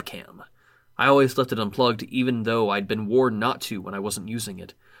my webcam. I always left it unplugged even though I'd been warned not to when I wasn't using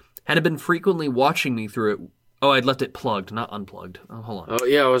it, and had been frequently watching me through it. Oh, I'd left it plugged, not unplugged. Oh, hold on. Oh,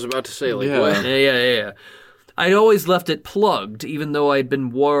 yeah, I was about to say, like, Yeah. what? Yeah. I'd always left it plugged even though I'd been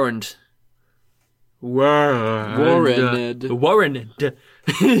warned. Warrened.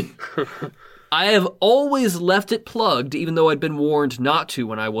 I have always left it plugged even though I'd been warned not to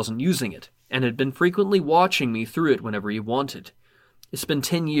when I wasn't using it, and had been frequently watching me through it whenever he wanted. It's been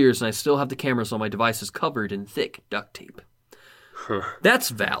 10 years and I still have the cameras on my devices covered in thick duct tape. That's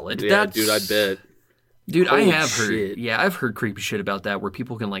valid. Yeah, That's... dude, I bet. Dude, Holy I have heard. shit. Yeah, I've heard creepy shit about that where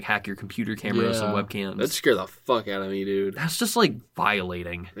people can like hack your computer cameras and Yeah. webcams. That'd scare the fuck out of me, dude. That's just like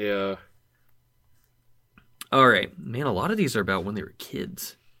violating. Yeah. All right, man, a lot of these are about when they were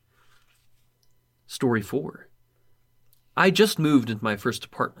kids. Story 4. I just moved into my first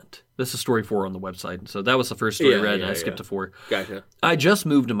apartment. This is story 4 on the website, so that was the first story I read, and I skipped to 4. Gotcha. I just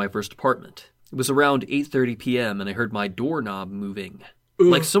moved into my first apartment. It was around 8:30 p.m., and I heard my doorknob moving.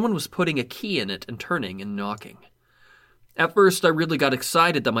 Like someone was putting a key in it and turning and knocking. At first, I really got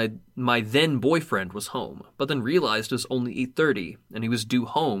excited that my then boyfriend was home, but then realized it was only 8:30, and he was due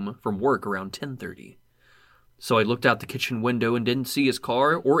home from work around 10:30. So I looked out the kitchen window and didn't see his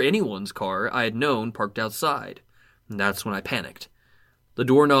car or anyone's car I had known parked outside. And that's when I panicked. The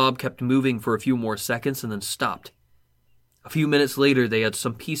doorknob kept moving for a few more seconds and then stopped. A few minutes later, they had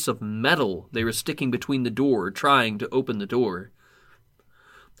some piece of metal they were sticking between the door, trying to open the door.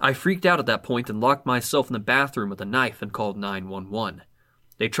 I freaked out at that point and locked myself in the bathroom with a knife and called 911.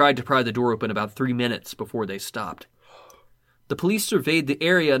 They tried to pry the door open about 3 minutes before they stopped. The police surveyed the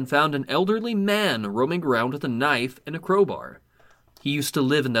area and found an elderly man roaming around with a knife and a crowbar. He used to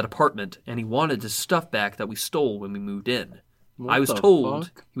live in that apartment, and he wanted his stuff back that we stole when we moved in. I was the told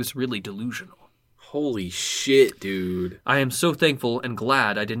fuck? he was really delusional. Holy shit, dude. I am so thankful and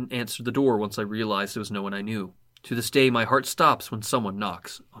glad I didn't answer the door once I realized there was no one I knew. To this day, my heart stops when someone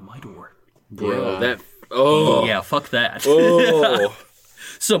knocks on my door. Bro, Yeah. that... Oh. Yeah, fuck that. Oh.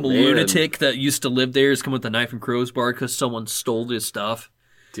 Some Man. lunatic that used to live there is coming with a knife and crowbar because someone stole his stuff.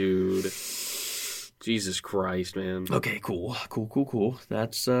 Dude. Jesus Christ, man. Okay, cool.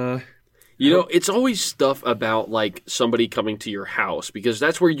 That's, You know, it's always stuff about, like, somebody coming to your house, because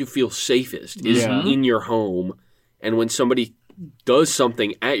that's where you feel safest, is Yeah. in your home. And when somebody does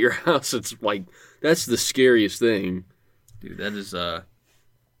something at your house, it's like, that's the scariest thing. dude, that is,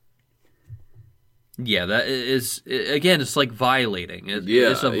 yeah, that is, again, it's like violating.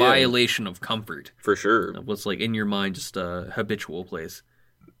 It's a yeah. violation of comfort. For sure. What's like in your mind just a habitual place.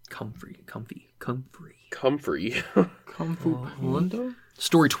 Comfy. Comfrey. Comfort.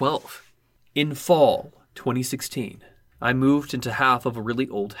 Story 12. In fall 2016, I moved into half of a really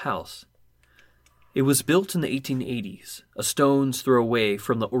old house. It was built in the 1880s, a stone's throw away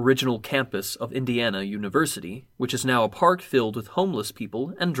from the original campus of Indiana University, which is now a park filled with homeless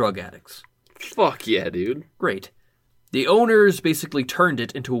people and drug addicts. Fuck yeah, dude. Great. The owners basically turned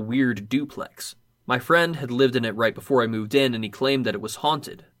it into a weird duplex. My friend had lived in it right before I moved in, and he claimed that it was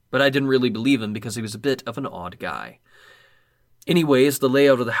haunted, but I didn't really believe him because he was a bit of an odd guy. Anyways, the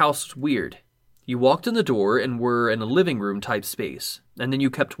layout of the house was weird. You walked in the door and were in a living room type space, and then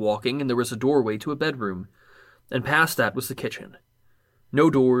you kept walking and there was a doorway to a bedroom, and past that was the kitchen. No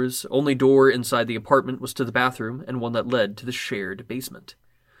doors, only door inside the apartment was to the bathroom and one that led to the shared basement.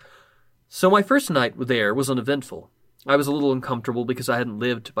 So my first night there was uneventful. I was a little uncomfortable because I hadn't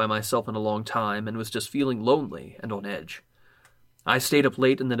lived by myself in a long time and was just feeling lonely and on edge. I stayed up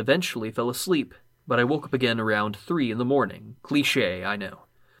late and then eventually fell asleep, but I woke up again around 3 in the morning. Cliché, I know.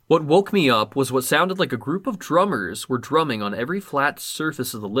 What woke me up was what sounded like a group of drummers were drumming on every flat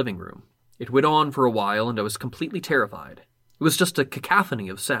surface of the living room. It went on for a while and I was completely terrified. It was just a cacophony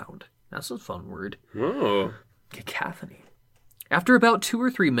of sound. That's a fun word. Oh. Cacophony. After about 2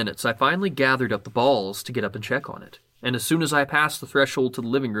 or 3 minutes, I finally gathered up the balls to get up and check on it. And as soon as I passed the threshold to the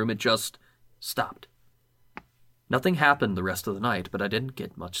living room, it just stopped. Nothing happened the rest of the night, but I didn't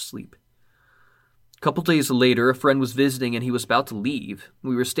get much sleep. A couple days later, a friend was visiting and he was about to leave.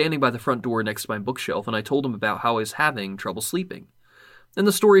 We were standing by the front door next to my bookshelf, and I told him about how I was having trouble sleeping. And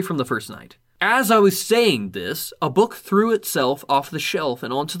the story from the first night. As I was saying this, a book threw itself off the shelf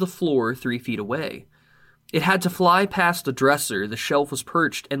and onto the floor 3 feet away. It had to fly past the dresser the shelf was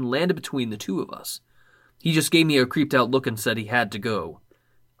perched and landed between the two of us. He just gave me a creeped out look and said he had to go.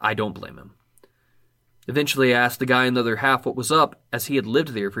 I don't blame him. Eventually I asked the guy in the other half what was up, as he had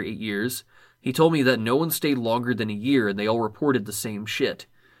lived there for 8 years. He told me that no one stayed longer than a year and they all reported the same shit.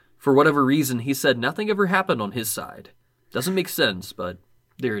 For whatever reason, he said nothing ever happened on his side. Doesn't make sense, but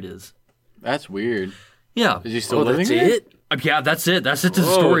there it is. That's weird. Yeah. Is he still living there? That's it? Yeah, that's it. That's it to the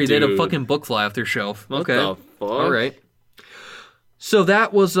Whoa, story. They had a dude. fucking book fly off their shelf. Okay. What the fuck? All right. So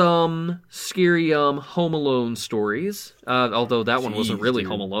that was scary Home Alone stories. Although that one wasn't really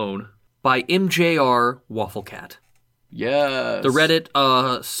dude. Home Alone. By MJR Wafflecat. Yes. The Reddit /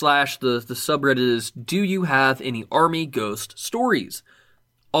 the subreddit is, do you have any Army ghost stories?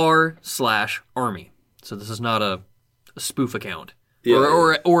 r/Army. So this is not a spoof account.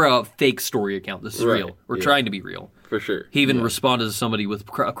 Yeah, or a fake story account. This is Right, real. We're yeah. trying to be real. For sure. He even responded to somebody with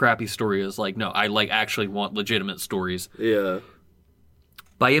a crappy story as like, no, I actually want legitimate stories. Yeah.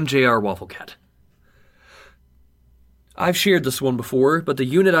 By MJR Wafflecat. I've shared this one before, but the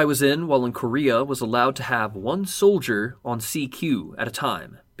unit I was in while in Korea was allowed to have 1 soldier on CQ at a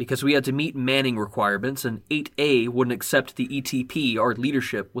time because we had to meet manning requirements and 8A wouldn't accept the ETP our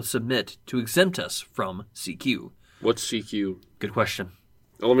leadership would submit to exempt us from CQ. What's CQ? Good question.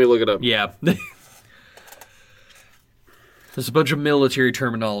 Oh, let me look it up. Yeah. There's a bunch of military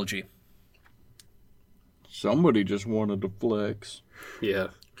terminology. Somebody just wanted to flex. Yeah.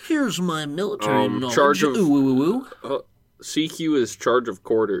 Here's my military knowledge. charge of- Ooh. CQ is charge of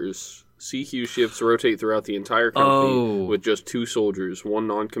quarters. CQ shifts rotate throughout the entire company with just 2 soldiers, 1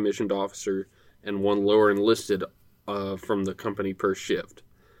 non-commissioned officer, and 1 lower enlisted from the company per shift.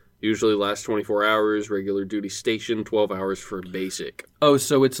 Usually lasts 24 hours, regular duty station, 12 hours for basic. Oh,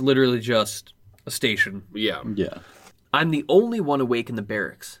 so it's literally just a station. Yeah. Yeah. I'm the only one awake in the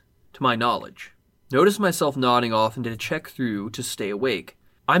barracks, to my knowledge. Noticed myself nodding off and did a check through to stay awake.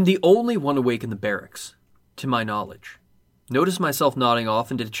 I'm the only one awake in the barracks, to my knowledge. Noticed myself nodding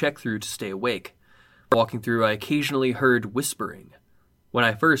off and did a check through to stay awake. Walking through, I occasionally heard whispering. When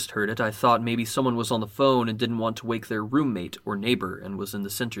I first heard it, I thought maybe someone was on the phone and didn't want to wake their roommate or neighbor and was in the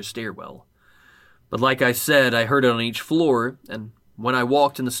center stairwell. But like I said, I heard it on each floor, and when I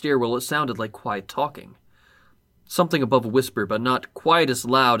walked in the stairwell, it sounded like quiet talking. Something above a whisper, but not quite as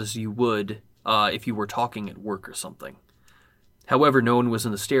loud as you would if you were talking at work or something. However, no one was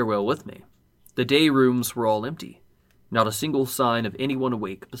in the stairwell with me. The day rooms were all empty. Not a single sign of anyone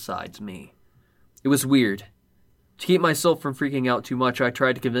awake besides me. It was weird. To keep myself from freaking out too much, I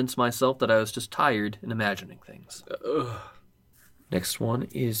tried to convince myself that I was just tired and imagining things. Next one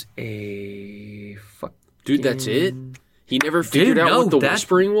is a Dude, that's it? He never figured out what the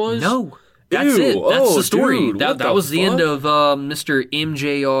whispering was? No. That's Ew. it. That's Oh, the story. dude, what that the was the end fuck? of Mr.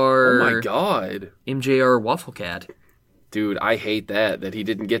 MJR. Oh my god. MJR Wafflecat. Dude, I hate that he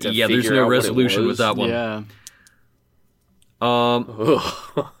didn't get to Yeah, figure there's no out resolution what it with that one. Yeah.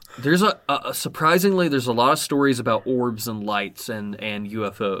 There's surprisingly, there's a lot of stories about orbs and lights and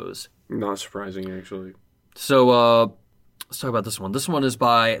UFOs. Not surprising, actually. So, let's talk about this one. This one is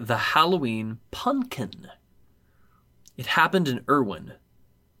by The Halloween Pumpkin. It happened in Irwin.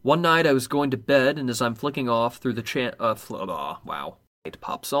 One night I was going to bed, and as I'm flicking off through the wow, it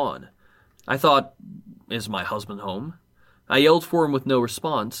pops on. I thought, is my husband home? I yelled for him with no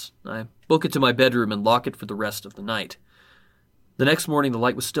response. I book it to my bedroom and lock it for the rest of the night. The next morning the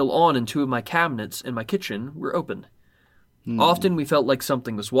light was still on, and 2 of my cabinets in my kitchen were open. Often we felt like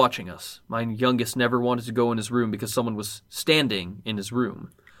something was watching us. My youngest never wanted to go in his room because someone was standing in his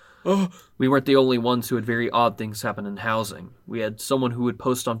room. We weren't the only ones who had very odd things happen in housing. We had someone who would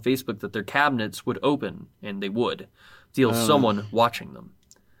post on Facebook that their cabinets would open, and they would, deal someone watching them.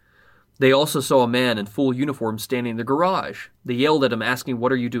 They also saw a man in full uniform standing in the garage. They yelled at him asking,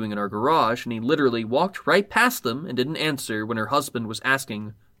 "What are you doing in our garage?" And he literally walked right past them and didn't answer when her husband was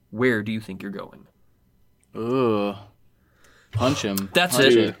asking, "Where do you think you're going?" Ugh. Punch him. That's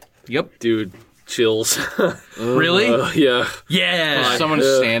Punch it. Yep. Dude, chills. Really? Yeah. Yeah. Someone's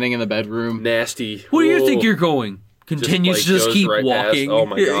standing in the bedroom. Nasty. Where do you think you're going? Continues to just goes keep right walking. past. Oh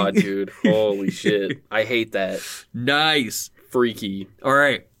my god, dude. Holy shit. I hate that. Nice. Freaky. All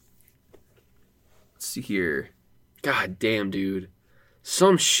right. Let's see here. God damn, dude.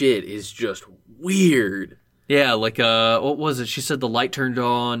 Some shit is just weird. Yeah, like, what was it? She said the light turned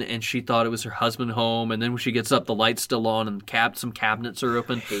on, and she thought it was her husband home, and then when she gets up, the light's still on, and some cabinets are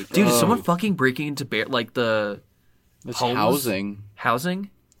open. Dude, is someone fucking breaking into, the It's homes? housing. Housing?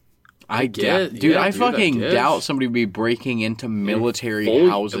 I guess, doubt. Dude, yeah, I dude, fucking I guess. doubt somebody would be breaking into military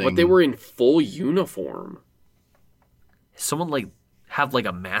housing. But they were in full uniform. Someone, have,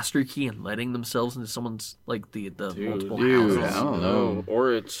 a master key and letting themselves into someone's, the multiple dude, houses? I don't know.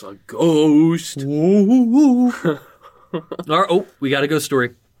 Or it's a ghost. All right, we got a ghost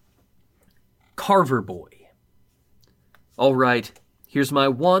story. Carver Boy. All right, here's my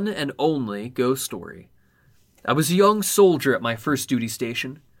one and only ghost story. I was a young soldier at my first duty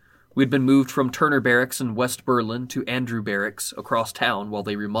station. We'd been moved from Turner Barracks in West Berlin to Andrew Barracks across town while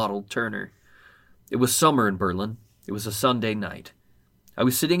they remodeled Turner. It was summer in Berlin. It was a Sunday night. I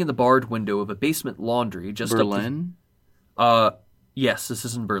was sitting in the barred window of a basement laundry just Berlin? Yes, this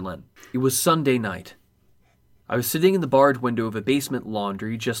is in Berlin. It was Sunday night. I was sitting in the barred window of a basement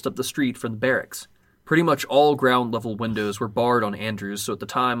laundry just up the street from the barracks. Pretty much all ground-level windows were barred on Andrews, so at the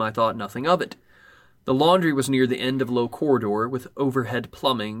time I thought nothing of it. The laundry was near the end of a low corridor with overhead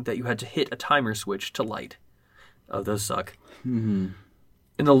plumbing that you had to hit a timer switch to light. Oh, those suck. Mm-hmm.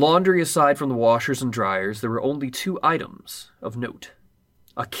 In the laundry, aside from the washers and dryers, there were only 2 items of note.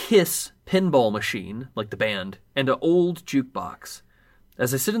 A Kiss pinball machine, like the band, and an old jukebox.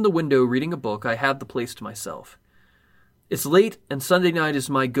 As I sit in the window reading a book, I have the place to myself. It's late, and Sunday night is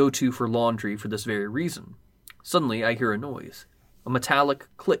my go-to for laundry for this very reason. Suddenly, I hear a noise. A metallic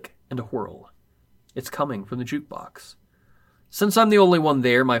click and a whirl. It's coming from the jukebox. Since I'm the only one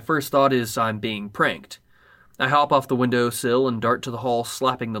there, my first thought is I'm being pranked. I hop off the windowsill and dart to the hall,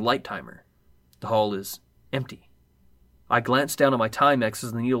 slapping the light timer. The hall is empty. I glance down at my Timex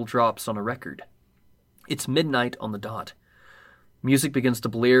as the needle drops on a record. It's midnight on the dot. Music begins to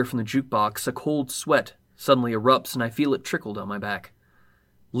blare from the jukebox. A cold sweat suddenly erupts, and I feel it trickle down my back.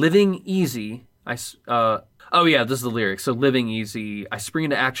 Living easy, this is the lyrics. So, living easy, I spring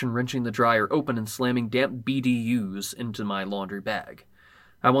into action, wrenching the dryer open and slamming damp BDUs into my laundry bag.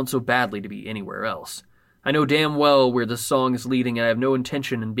 I want so badly to be anywhere else. I know damn well where this song is leading, and I have no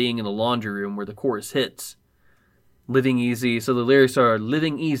intention in being in the laundry room where the chorus hits. Living easy, so the lyrics are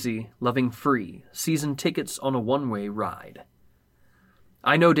living easy, loving free, season tickets on a one-way ride.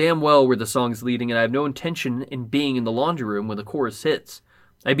 I know damn well where the song's leading, and I have no intention in being in the laundry room when the chorus hits.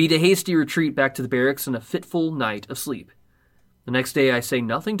 I beat a hasty retreat back to the barracks and a fitful night of sleep. The next day I say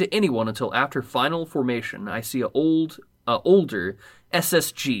nothing to anyone until after final formation. I see a older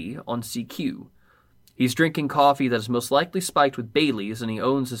SSG on CQ. He's drinking coffee that is most likely spiked with Bailey's, and he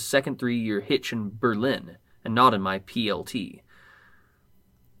owns his second 3-year hitch in Berlin, and not in my PLT.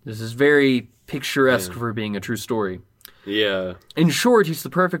 This is very picturesque for being a true story. Yeah. In short, he's the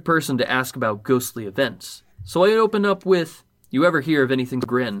perfect person to ask about ghostly events. So I open up with, "You ever hear of anything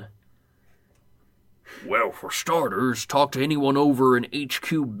grin?" "Well, for starters, talk to anyone over in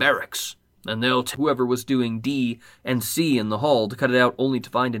HQ barracks, and they'll tell whoever was doing D and C in the hall to cut it out only to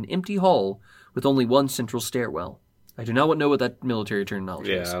find an empty hall with only one central stairwell." I do not know what that military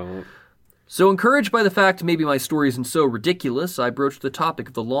terminology is. Yeah, I don't... So encouraged by the fact maybe my story isn't so ridiculous, I broached the topic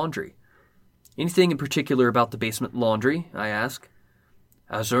of the laundry. "Anything in particular about the basement laundry?" I ask.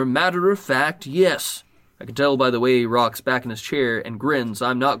 "As a matter of fact, yes. I can tell by the way he rocks back in his chair and grins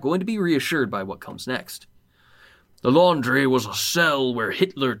I'm not going to be reassured by what comes next. The laundry was a cell where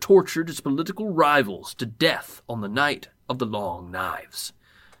Hitler tortured his political rivals to death on the night of the long knives.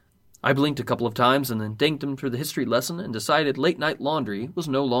 I blinked a couple of times and then thanked him for the history lesson and decided late-night laundry was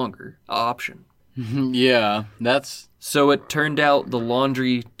no longer an option. Yeah, that's... So it turned out the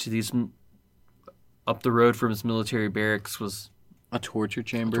laundry to these up the road from his military barracks was a torture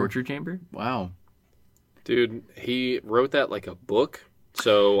chamber? a torture chamber? Wow. Dude, he wrote that like a book.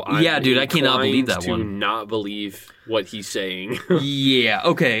 So Yeah, dude, I cannot believe that to one. not believe what he's saying. Yeah,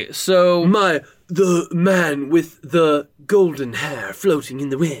 okay, so... The man with the golden hair floating in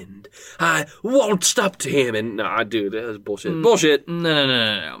the wind. I waltzed up to him and... Nah, dude, that was bullshit. Bullshit!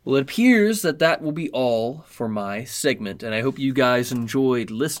 No. Well, it appears that will be all for my segment, and I hope you guys enjoyed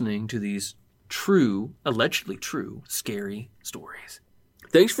listening to these allegedly true, scary stories.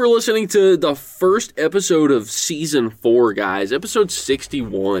 Thanks for listening to the first episode of Season 4, guys. Episode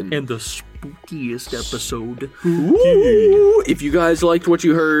 61. And the spookiest episode. Ooh. If you guys liked what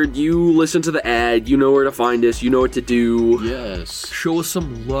you heard, you listen to the ad, you know where to find us, you know what to do. Yes. Show us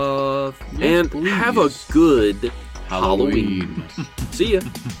some love. And please. have a good Halloween. Halloween. See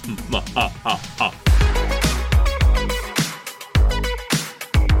ya.